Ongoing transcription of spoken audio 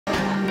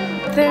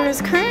There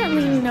is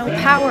currently no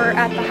power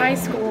at the high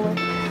school.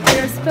 We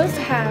are supposed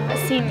to have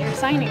a senior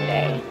signing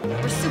day.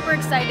 We're super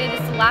excited.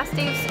 It's the last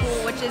day of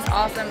school, which is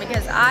awesome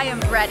because I am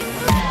ready.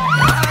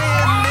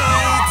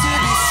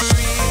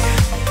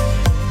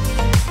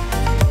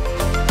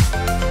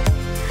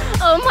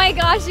 Oh my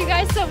gosh, you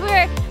guys, so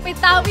we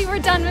thought we were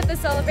done with the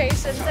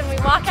celebrations and we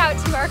walk out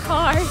to our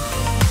car.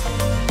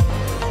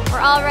 We're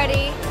all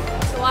ready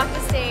to walk the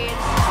stage.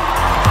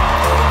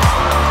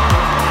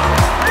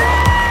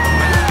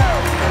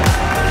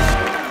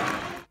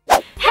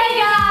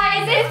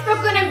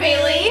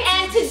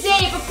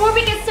 Before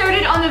we get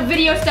started on the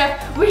video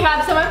stuff, we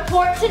have some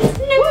important news.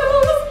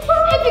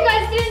 If you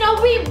guys didn't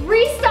know, we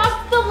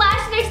restocked the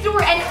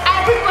LASHNEXTDOOR and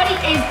everybody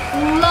is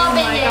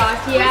loving it. Oh my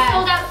gosh, yes. We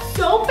sold out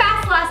so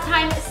fast last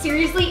time.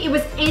 Seriously, it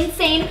was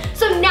insane.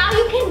 So now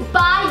you can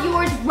buy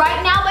yours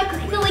right now by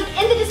clicking the link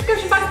in the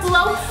description box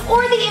below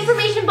or the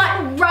information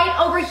button right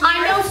over here.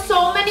 I know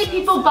so many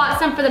people bought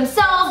some for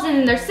themselves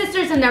and their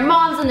sisters and their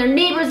moms and their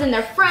neighbors and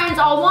their friends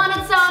all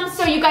wanted some.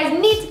 So you guys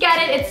need to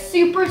get it. It's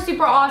super,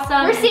 super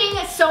awesome. We're seeing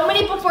so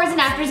many befores and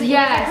afters that you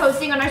guys are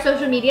posting on our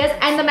social medias,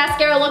 and the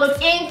mascara looks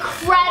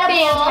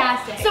incredible.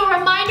 Fantastic. So a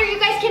reminder, you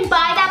guys can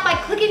buy that by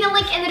clicking the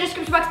link in the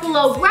description box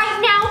below right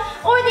now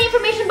or the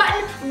information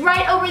button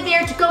right over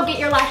there to go get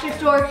your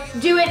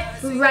LASHNEXTDOOR. Do it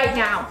right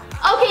now.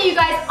 Okay, you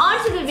guys,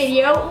 on to the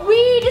video.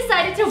 We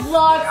decided to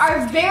vlog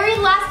our very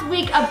last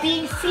week of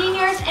being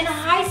seniors in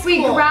high school.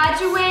 We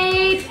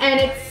graduate, and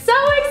it's so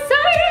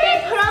exciting.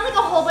 They put on like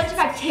a whole bunch of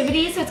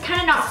activities, so it's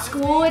kind of not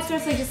school. It's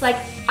mostly just like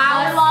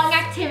hour-long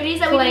activities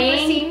that we did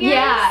for seniors.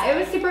 Yeah, it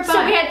was super fun.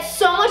 So we had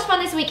so much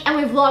fun this week, and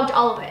we vlogged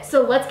all of it.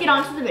 So let's get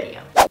on to the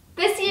video.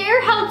 This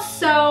year held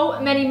so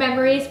many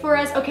memories for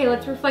us. Okay,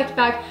 let's reflect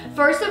back.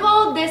 First of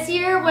all, this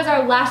year was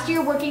our last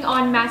year working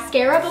on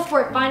mascara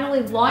before it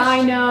finally launched.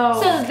 I know.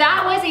 So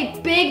that was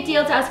a big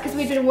deal to us because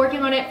we've been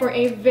working on it for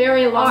a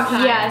very long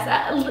time.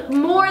 Yes,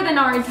 more than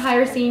our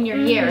entire senior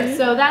year.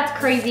 So that's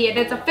crazy. And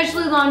it's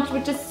officially launched,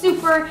 which is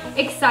super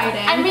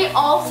exciting. And we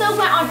also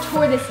went on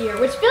tour this year,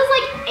 which feels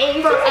like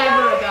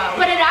forever ago.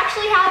 But it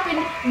actually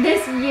happened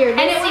this year,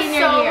 and it was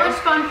so much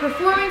fun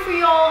performing for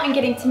y'all and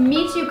getting to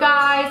meet you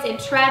guys and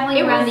traveling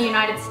around the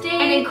United States.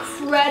 An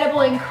incredible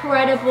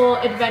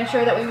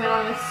adventure that we went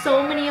on with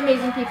so many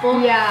amazing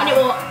people. Yeah. And it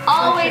will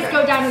always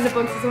go down in the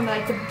books as one of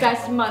like the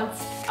best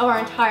months of our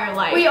entire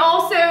life. We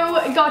also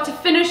got to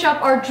finish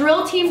up our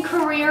drill team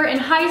career in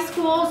high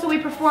school, so we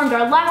performed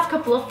our last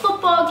couple of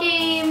football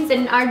games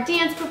and our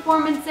dance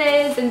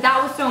performances, and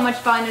that was so much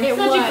fun. And it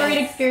was such a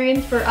great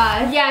experience for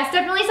us. Yes,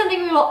 definitely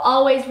something we will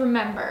always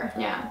remember.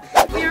 Yeah.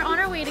 We are on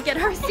our way to get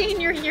our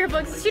senior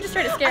yearbooks. She just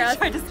tried to scare us.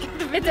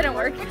 It didn't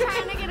work. We're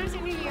trying to get our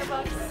senior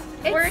yearbooks.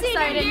 We're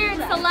excited. It's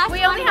the last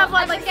we only have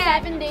like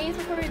 7 days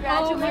before we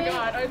graduate. Oh my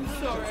god, I'm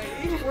so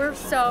ready. We're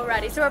so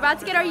ready. So we're about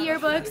to get our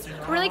yearbooks.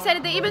 We're really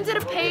excited. They even did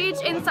a page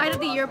inside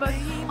of the yearbook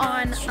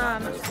on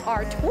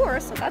our tour,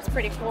 so that's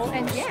pretty cool.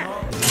 And yeah.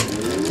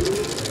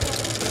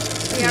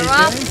 We are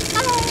off.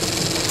 Hello.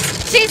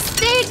 She's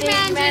stage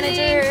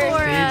manager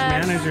for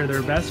us. Stage manager,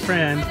 their best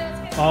friend.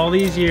 All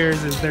these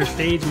years is their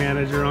stage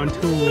manager on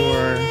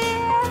tour.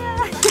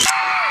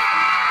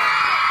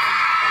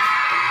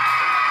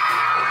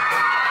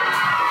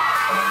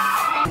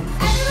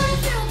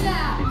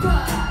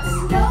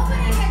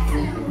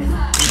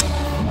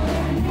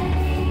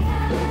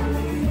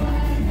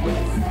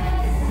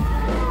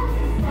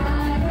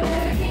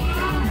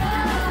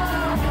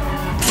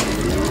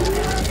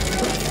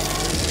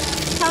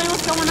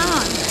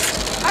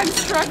 I'm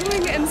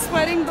struggling and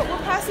sweating, but we're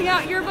passing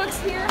out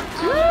yearbooks here.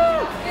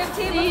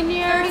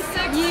 Senior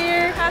 36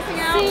 year passing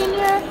out.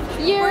 Senior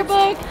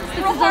yearbook. This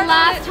is the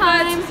last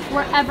time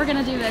we're ever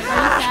gonna do this. Are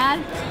you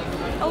sad?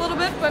 A little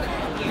bit, but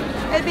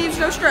it means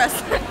no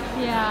stress.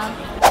 Yeah.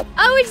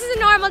 Oh, it's just a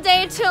normal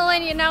day of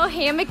chilling, you know,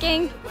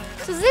 hammocking.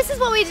 So this is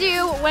what we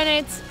do when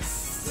it's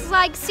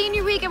like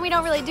senior week and we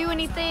don't really do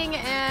anything.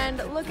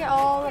 And look at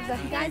all of the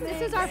guys.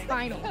 This is our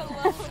final.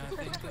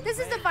 This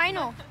is the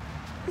final.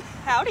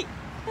 Howdy.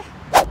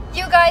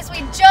 You guys,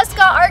 we just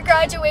got our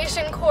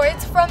graduation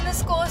cords from the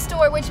school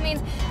store, which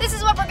means this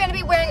is what we're going to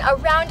be wearing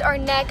around our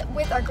neck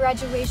with our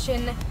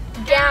graduation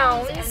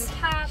gowns and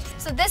caps.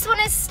 So this one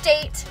is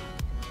state,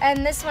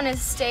 and this one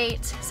is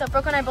state. So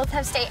Brooklyn and I both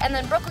have state, and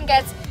then Brooklyn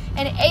gets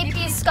an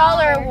AP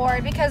Scholar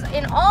Award because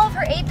in all of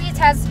her AP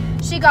tests,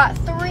 she got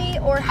 3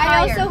 or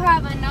higher. I also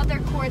have another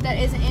cord that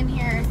isn't in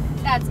here.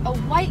 That's a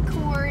white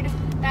cord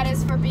that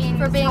is for being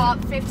top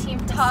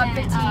 15%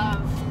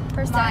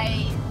 of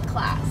my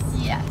class.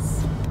 Yes.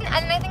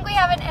 And I think we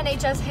have an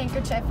NHS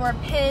handkerchief or a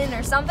pin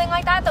or something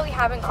like that that we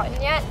haven't gotten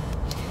yet.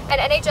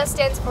 And NHS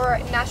stands for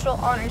National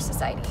Honor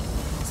Society.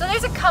 So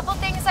there's a couple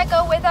things that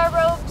go with our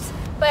robes,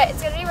 but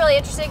it's gonna be really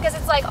interesting because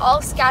it's like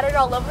all scattered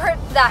all over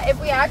that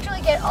if we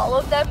actually get all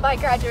of them by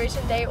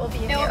graduation day, it will be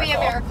a miracle. It will be a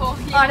miracle.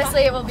 Yeah.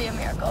 Honestly, it will be a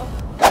miracle.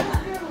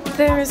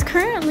 There is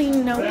currently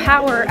no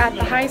power at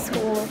the high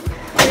school.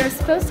 We are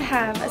supposed to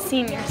have a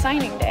senior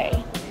signing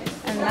day,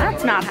 and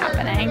that's not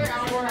happening.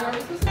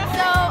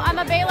 So I'm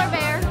a Baylor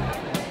Bear,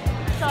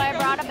 so I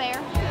brought a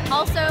bear.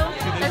 Also,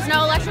 there's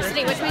no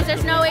electricity, which means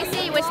there's no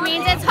AC, which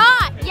means it's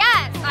hot.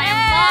 Yes, I am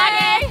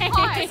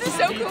vlogging. This is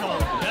so cool.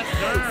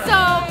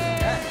 So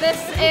this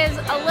is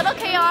a little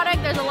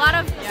chaotic. There's a lot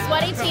of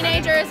sweaty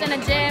teenagers in a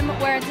gym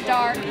where it's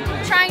dark,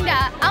 trying to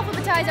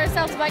alphabetize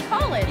ourselves by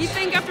college. You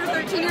think after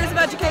 13 years of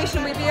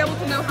education we'd be able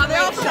to know how the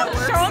alphabet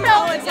works?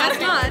 No, it's not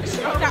much.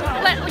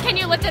 Can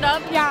you lift it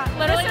up? Yeah.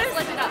 Literally just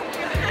lift it up.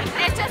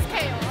 It's just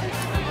chaos.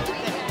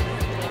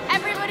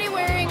 Everybody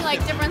wearing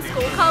like different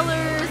school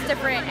colors,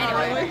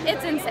 anyway,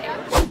 it's insane.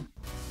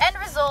 End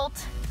result,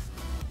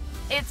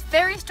 it's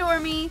very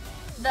stormy.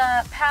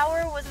 The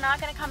power was not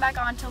going to come back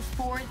on until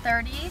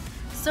 4:30,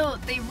 so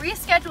they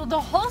rescheduled the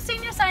whole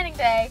senior signing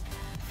day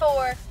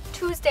for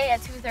Tuesday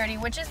at 2:30,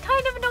 which is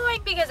kind of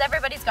annoying because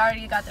everybody's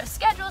already got their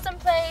schedules in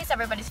place,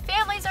 everybody's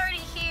family's already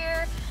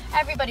here,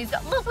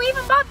 look, we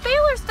even bought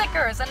Baylor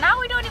stickers and now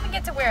we don't even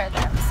get to wear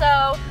them.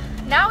 So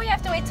now we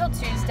have to wait till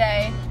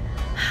Tuesday.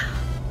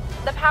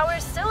 The power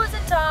still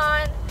isn't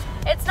on.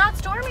 It's not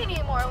stormy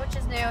anymore, which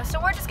is new. So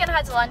we're just gonna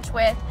head to lunch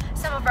with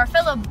some of our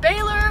fellow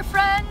Baylor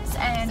friends,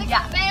 and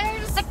yeah,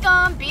 SIC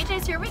EM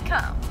BJ's, here we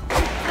come.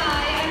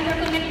 Hi, I'm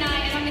Brooklyn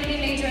McKnight, and I'm gonna be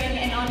majoring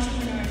in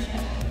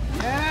entrepreneurship.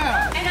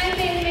 Yeah. And I'm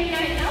Bailey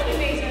McKnight, and I'll be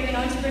majoring in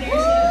entrepreneurship.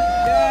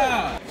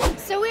 Yeah.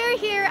 So we're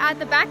here at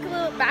the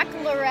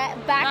Baccalaureate,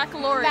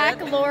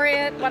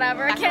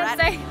 whatever, I can't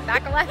say,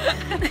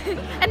 Baccalaureate.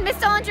 And Miss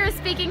Dollinger is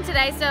speaking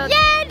today, so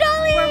yeah,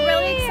 Dolly! We're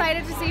really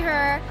excited to see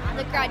her.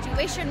 The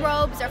graduation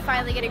robes are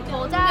finally getting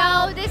pulled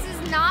out. No, this is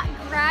not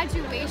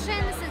graduation,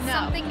 this is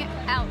something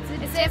else.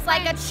 It's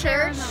like a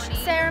church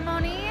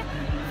ceremony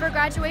for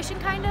graduation,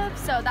 kind of,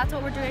 so that's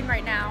what we're doing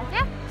right now.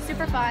 Yeah,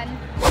 super fun.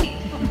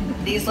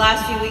 These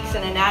last few weeks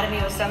in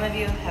anatomy with some of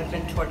you have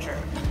been torture.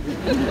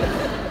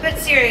 But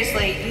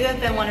seriously, you have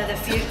been one of the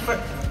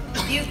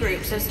few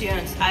groups of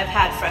students I've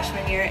had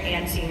freshman year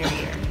and senior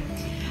year.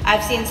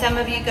 I've seen some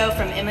of you go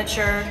from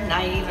immature,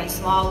 naive, and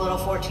small little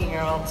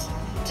 14-year-olds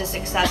to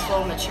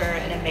successful, mature,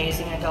 and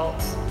amazing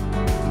adults.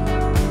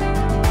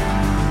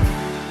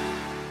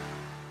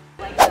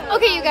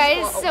 Okay, you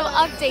guys, so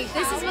update.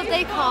 This is what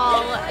they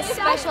call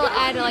special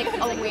ed, like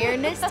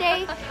awareness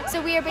day.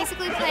 So we are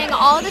basically playing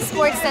all the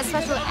sports that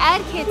special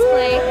ed kids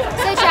play,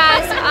 such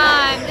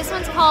as this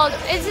one's called,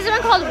 is this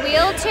one called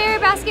wheelchair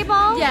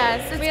basketball?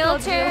 Yes, it's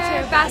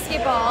wheelchair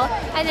basketball.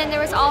 And then there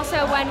was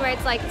also one where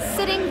it's like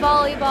sitting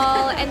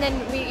volleyball, and then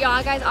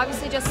y'all guys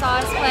obviously just saw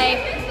us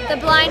play the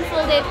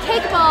blindfolded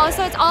kickball.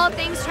 So it's all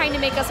things trying to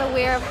make us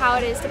aware of how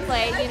it is to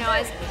play, you know,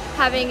 as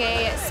having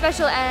a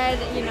special ed,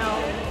 you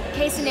know,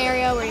 case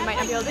scenario where you might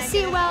not be able to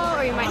see well,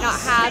 or you might not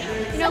have,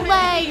 you know,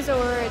 legs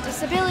or a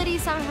disability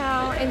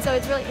somehow. And so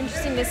it's really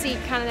interesting to see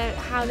kind of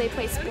how they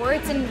play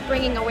sports and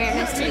bringing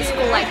awareness to the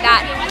school like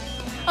that.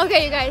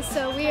 Okay, you guys,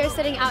 so we are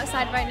sitting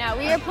outside right now.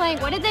 We are playing,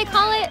 what did they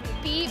call it?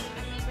 Beep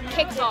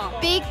kickball.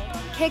 Big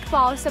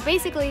kickball. So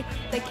basically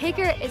the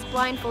kicker is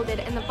blindfolded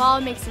and the ball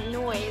makes a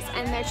noise,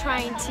 and they're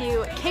trying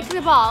to kick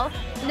the ball,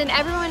 and then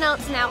everyone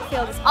else in the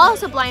outfield is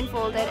also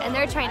blindfolded and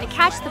they're trying to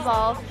catch the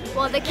ball,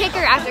 while the kicker,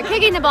 after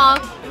kicking the ball,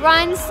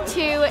 runs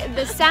to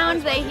the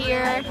sound they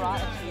hear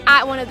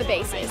at one of the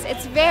bases.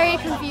 It's very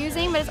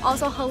confusing, but it's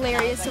also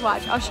hilarious to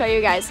watch. I'll show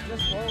you guys.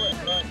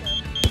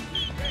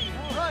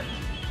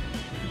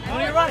 One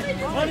to your right.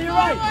 One to your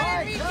right.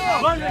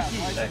 Run, Ricky.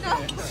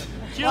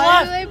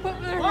 Why do they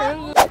put their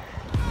hands up?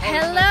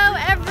 Hello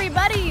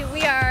everybody,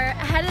 we are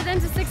headed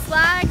into Six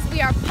Flags. We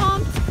are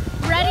pumped,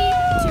 ready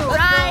to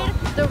ride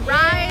the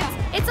rides.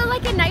 It's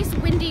like a nice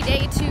windy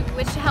day too,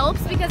 which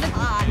helps because it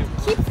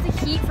keeps the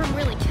heat from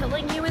really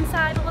killing you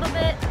inside a little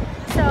bit.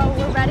 So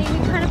we're ready. We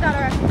kind of got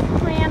our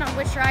plan on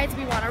which rides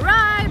we want to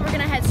ride. We're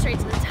gonna head straight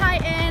to the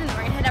Titan, and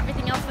we're gonna hit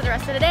everything else for the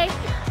rest of the day.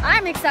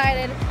 I'm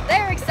excited,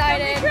 they're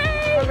excited,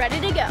 we're ready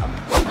to go.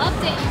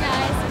 Update, you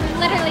guys, we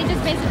literally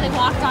just basically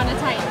walked on a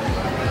Titan.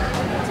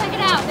 Check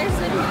it out, there's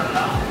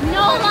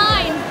no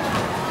line.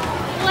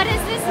 What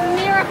is this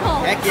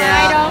miracle? Heck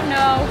yeah. I don't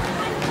know,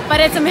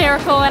 but it's a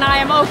miracle and I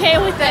am okay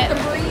with it. The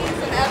breeze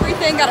and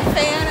everything, got a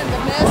fan and the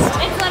mist.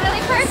 It's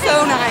literally perfect.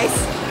 So nice.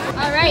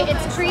 All right,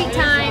 it's treat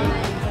time.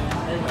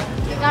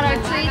 Got our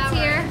treats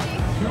here.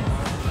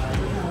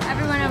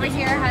 Everyone over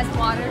here has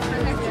water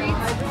for their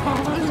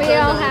treats. We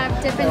all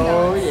have Dippin' Dots.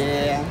 Oh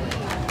yeah.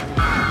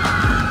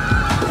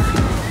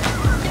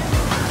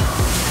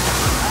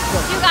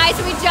 You guys,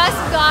 we just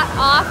got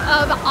off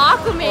of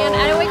Aquaman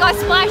and we got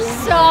splashed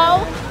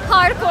so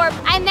hardcore.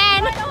 And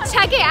then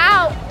check it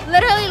out.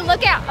 Literally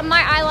look at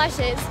my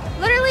eyelashes.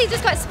 Literally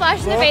just got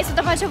splashed in the face with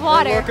a bunch of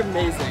water. They look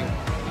amazing.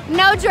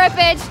 No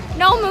drippage,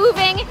 no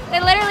moving. They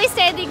literally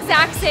stayed the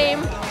exact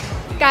same.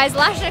 Guys,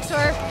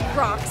 LASHNEXTDOOR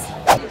rocks.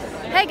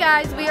 Hey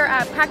guys, we are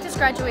at practice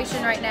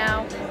graduation right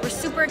now. We're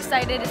super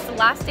excited. It's the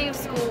last day of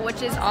school,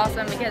 which is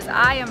awesome because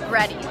I am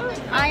ready.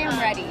 I am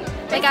ready.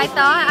 Like, I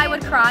thought I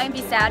would cry and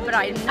be sad, but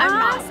I'm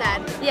not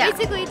sad. Yeah.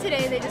 Basically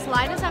today they just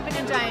line us up in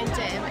a giant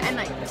gym and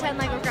like pretend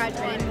like we're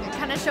graduating,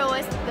 kind of show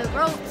us the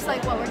ropes,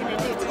 like what we're gonna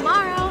do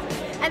tomorrow.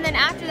 And then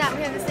after that,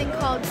 we have this thing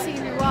called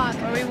Senior Walk.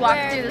 Where we walk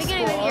through the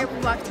beginning school. of the year,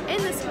 we walked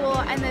in the school,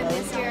 and then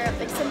this year,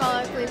 like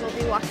symbolically, we'll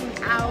be walking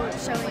out,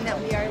 showing that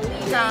we are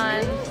leaving.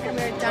 Done. And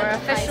we're done We're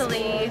with high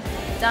officially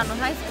school. done with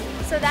high school.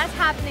 So that's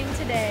happening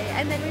today.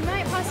 And then we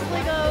might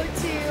possibly go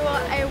to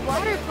a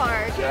water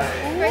park.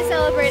 We're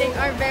celebrating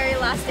our very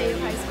last day of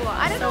high school.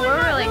 I don't know. So we're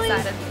I'm not really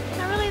excited.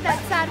 Not really that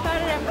sad about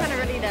it. I'm kind of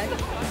ready to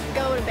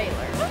go to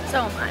Baylor.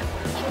 So am I.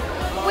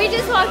 We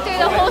just walked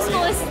through the whole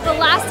school. This is the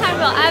last time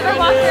we'll ever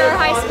walk through our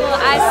high school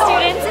as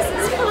students. This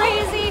is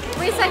crazy.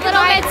 We said a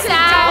little bit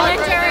sad.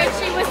 and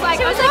she was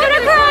like, I'm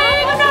not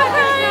crying. I'm not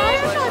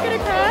crying. I'm not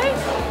gonna cry.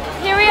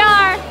 Here we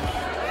are.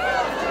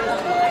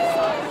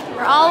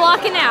 We're all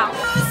walking out.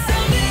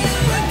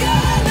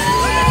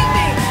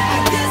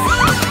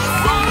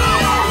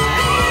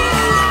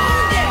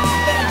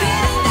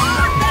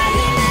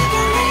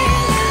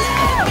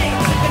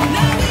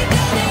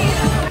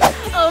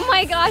 Oh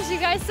my gosh, you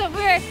guys, so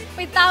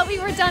we thought we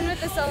were done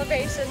with the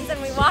celebrations and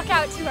we walk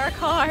out to our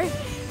car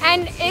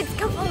and it's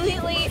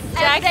completely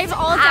decked They've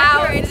all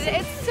out. decorated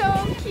it. It's so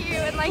cute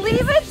and like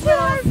Leave it to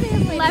our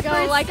family. leopard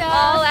Go like stuff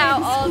all out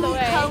and all the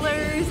way.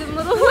 colors and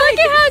little Look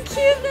at how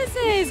cute this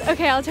is.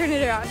 Okay, I'll turn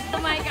it around. Oh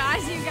my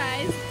gosh, you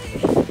guys.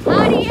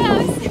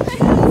 Adios.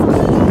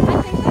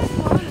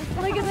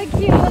 Look at the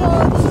cute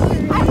little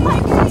tree.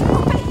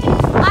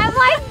 I'm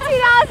like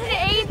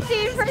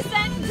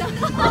 2018% done.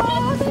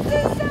 Oh, this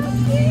is so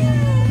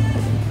cute.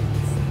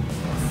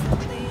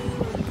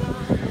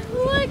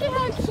 Look at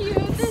how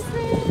cute this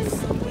is.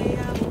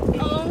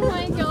 Oh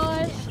my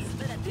gosh.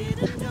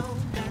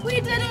 We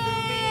did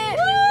it!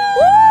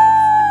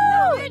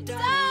 Woo! We're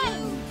done!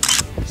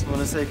 Just want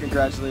to say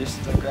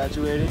congratulations on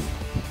graduating.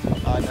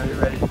 I know you're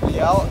ready to be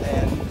out,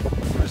 and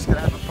we're just gonna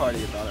have a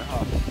party about it,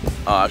 huh?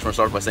 I just want to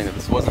start off by saying that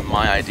this wasn't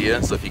my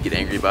idea, so if you get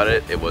angry about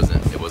it, it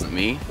wasn't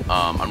me.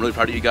 I'm really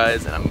proud of you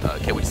guys, and I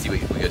can't wait to see what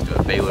you guys do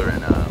at Baylor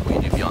and what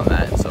you do beyond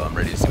that. And so I'm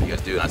ready to see what you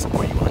guys do, and I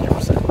support you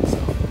 100%. So.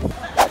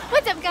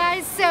 What's up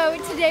guys? So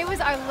today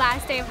was our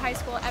last day of high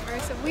school ever,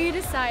 so we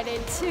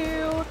decided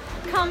to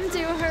come to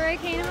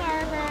Hurricane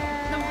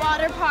Harbor, the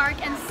water park,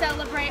 and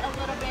celebrate a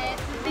little bit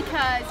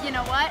because you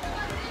know what?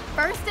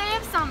 First day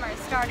of summer is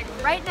starting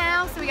right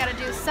now, so we gotta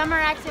do summer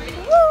activities.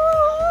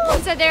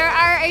 So there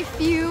are a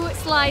few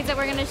slides that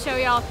we're gonna show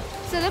y'all.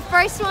 So the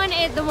first one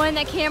is the one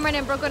that Cameron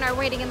and Brooklyn are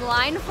waiting in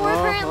line for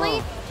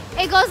currently.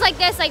 It goes like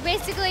this, like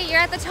basically you're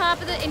at the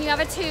top of it and you have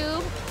a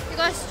tube. You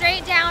go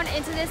straight down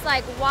into this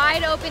like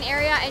wide open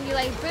area and you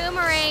like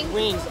boomerang.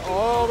 Wings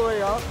all the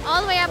way up.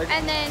 All the way up like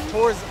and then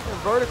towards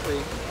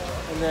vertically,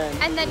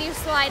 and then you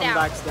slide come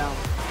out. back down.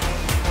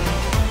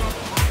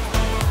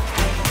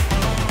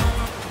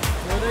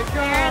 Here they come.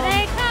 There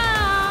they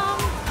come.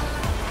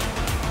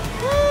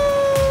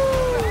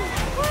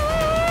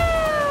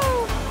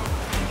 Woo!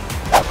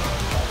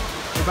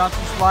 We're about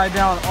to slide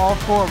down all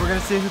four. We're gonna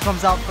see who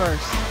comes out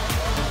first.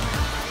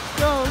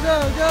 Go, go,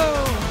 go!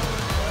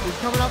 Who's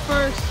coming out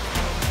first?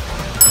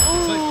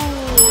 Ooh!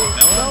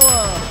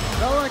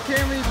 Noah,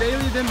 Camry,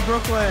 Bailey, then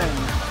Brooklyn.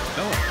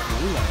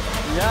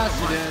 Yes,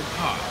 you did.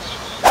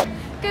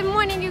 Good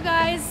morning, you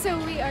guys. So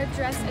we are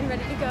dressed and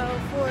ready to go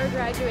for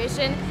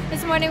graduation.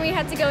 This morning we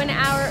had to go an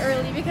hour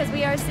early because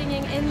we are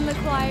singing in the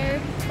choir.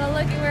 But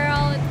look, we're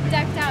all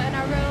decked out in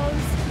our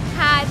robes,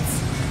 hats.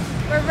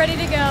 We're ready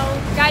to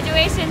go.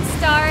 Graduation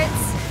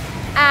starts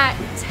at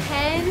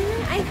 10,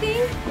 I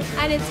think,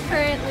 and it's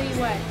currently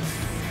what?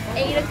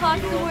 8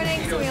 o'clock in the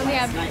morning, so we only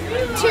have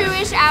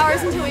 2-ish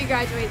hours until we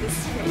graduate. This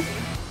is crazy.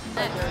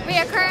 We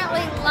are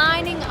currently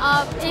lining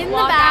up in the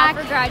back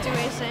for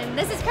graduation.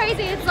 This is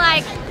crazy. It's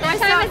like, what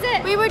time is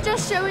it? We were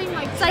just showing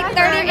like It's like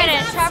 30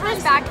 minutes.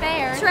 Trevor's back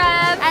there.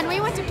 Trev. And we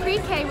went to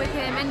pre-K with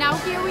him, and now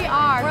here we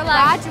are, We're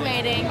like,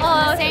 graduating oh,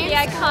 from the same the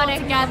school iconic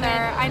together.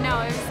 moment. I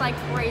know, it was like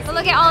crazy. But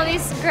look at all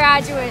these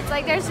graduates.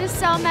 Like, there's just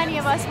so many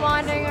of us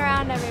wandering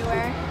around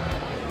everywhere.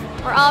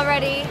 We're all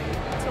ready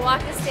to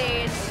walk the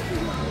stage.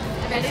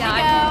 Ready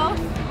to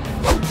go.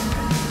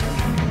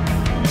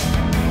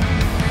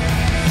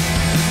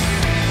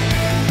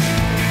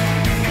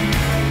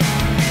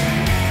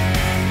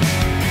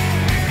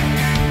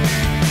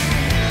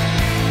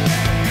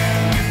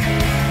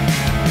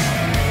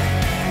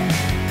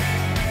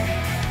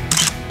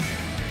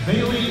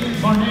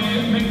 Bailey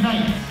Barnett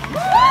McKnight.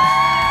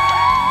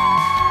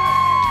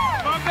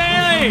 Come on,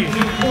 Bailey!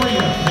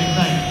 Victoria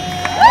McKnight.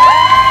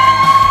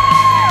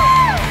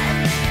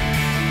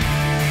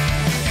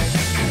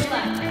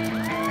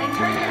 And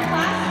turn your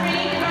class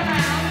ring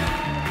around.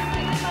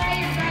 Signify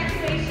your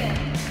graduation.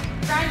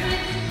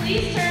 Graduates,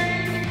 please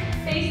turn,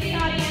 face the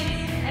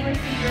audience, and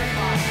receive your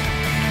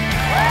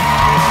applause.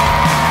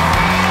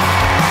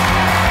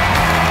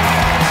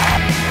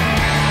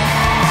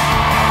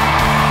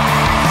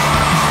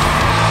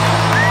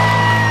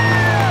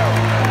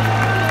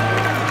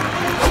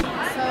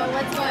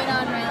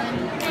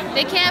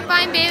 They can't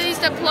find Bailey's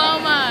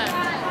diploma.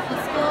 The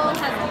school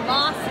has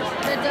lost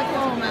the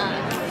diploma.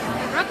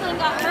 Brooklyn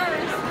got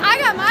hers. I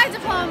got my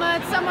diploma.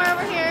 It's somewhere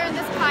over here in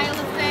this pile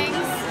of things.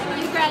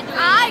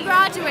 graduated? I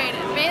graduated.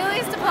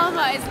 Bailey's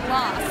diploma is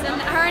lost,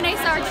 and her and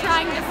Asa are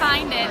trying to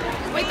find it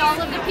with all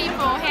of the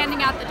people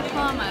handing out the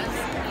diplomas.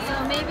 So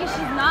maybe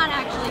she's not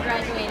actually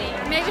graduating.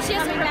 Maybe she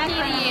has to repeat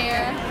a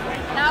year.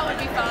 That would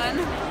be fun.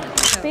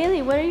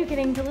 Bailey, what are you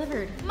getting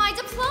delivered? My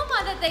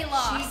diploma that they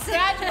lost. She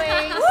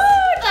graduates.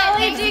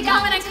 Did you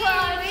come in a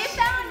club? We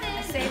found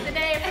it. Saved the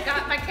day. I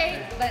forgot my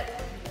cake,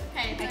 but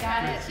hey, I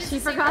got it. She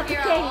forgot the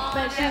cake,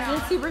 but she's a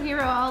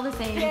superhero all the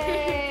same.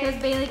 Because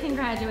Bailey can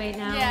graduate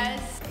now.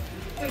 Yes.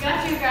 We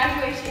got you a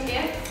graduation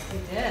gift. We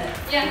did.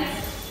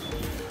 Yes.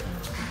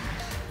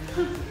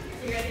 You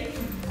ready?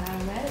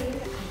 I'm ready.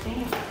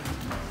 Damn.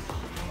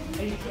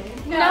 Are you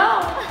kidding?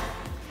 No.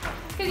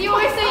 Because you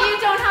always say you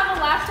don't have a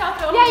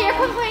laptop. Yeah,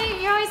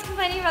 you're always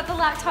complaining about the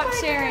laptop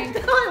sharing. No,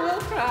 I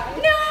will cry.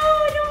 No,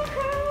 don't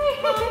cry.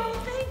 Oh,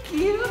 thank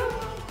you.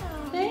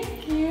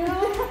 Thank you.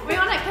 We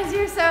want it because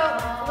you're so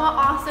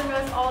awesome to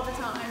us all the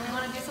time. We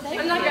want to do something.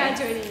 I'm not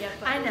graduating yet.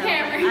 But I know.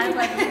 Cameron. I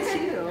love you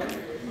too.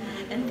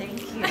 And thank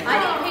you. I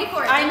didn't pay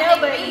for it. I know,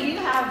 but you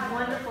have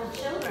wonderful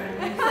children. You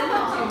send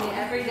them to me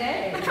every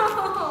day.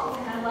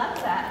 I love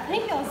that.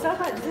 Thank you all so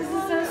much. This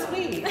is so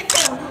sweet.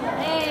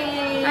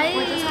 Hey,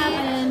 what just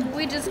happened?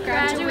 We just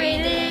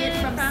graduated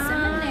from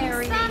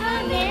seminary.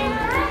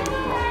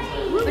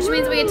 Which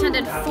means we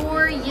attended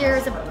 4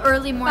 years of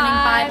early morning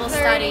Bible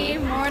study.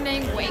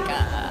 Morning wake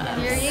up.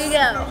 Here you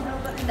go.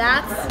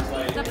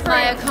 That's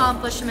my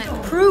accomplishment.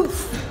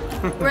 Proof.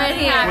 Right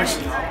here.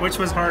 Which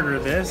was harder,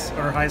 this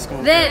or high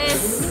school?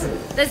 This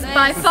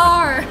by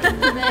far.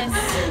 This.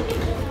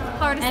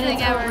 Hardest And thing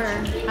it's ever.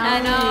 over.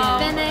 I know.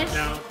 Finished.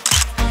 No.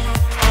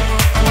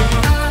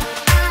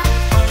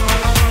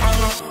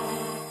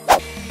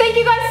 Thank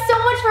you guys so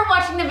much for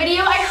watching the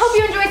video. I hope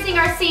you enjoyed seeing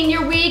our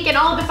senior week and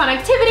all the fun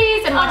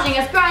activities and watching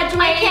us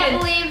graduate. I can't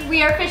believe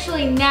we are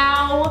officially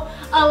now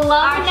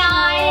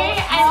alumni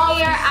and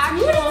we are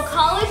actual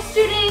college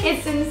students.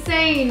 It's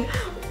insane.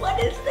 What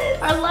is this?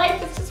 Our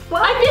life is just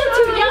wild. I feel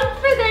too young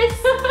for this.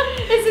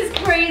 This is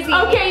crazy.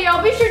 Okay,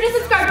 y'all, be sure to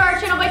subscribe to our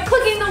channel by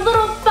clicking the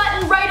little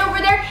button right over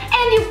there.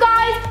 And you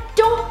guys,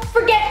 don't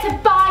forget to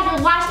buy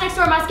your Lash Next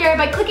Door mascara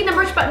by clicking the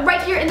merch button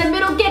right here in the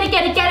middle. Get it,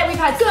 get it, get it. We've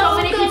had so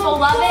many people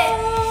love it.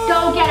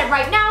 Go get it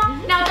right now.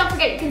 Now, don't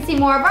forget, you can see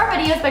more of our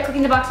videos by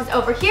clicking the boxes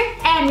over here.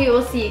 And we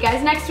will see you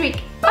guys next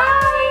week.